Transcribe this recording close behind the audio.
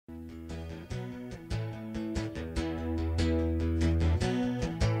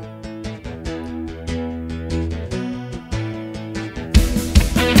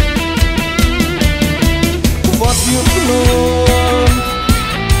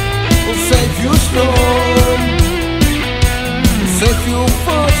storm. Save your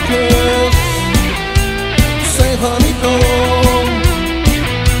first kiss, save honeycomb.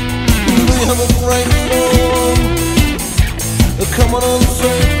 We have a brainstorm. Come on and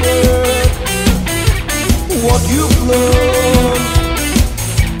save it, what you've learned.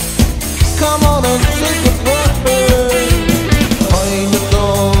 Come on and save the birthday. Find the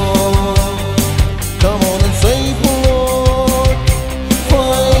dawn. Come on and save the Lord.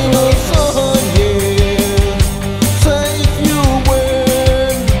 Find a sign, yeah. Save you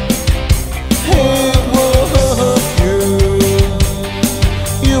when it will hurt you.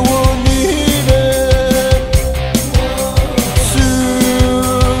 You will need it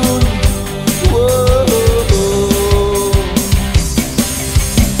soon. Whoa.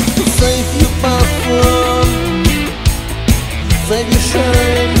 Save your bathroom. Save your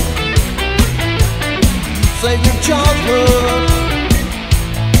shame. Save your childhood.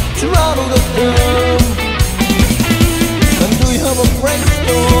 Travel the film. And do you have a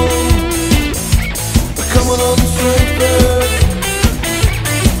brainstorm? Come on and save it,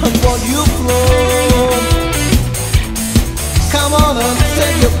 and what you've learned. Come on and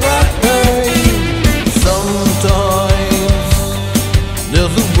save your breath. Sometimes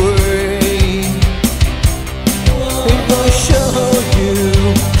there's a way. If I show you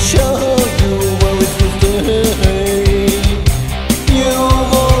where it's to stay, you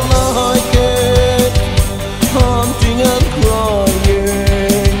will like it, haunting and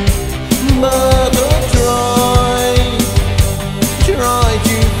crying. But don't try to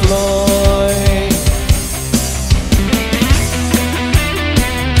fly.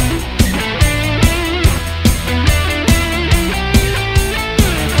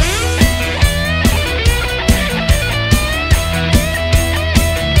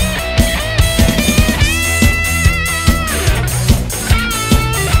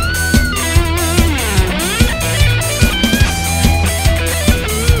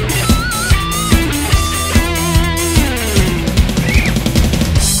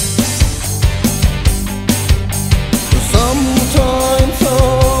 Sometimes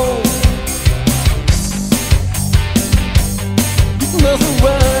there's a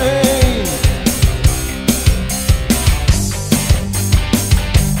way.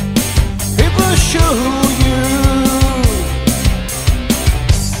 If I show you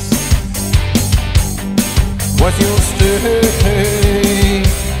what you'll stay.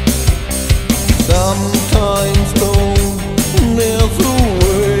 Sometimes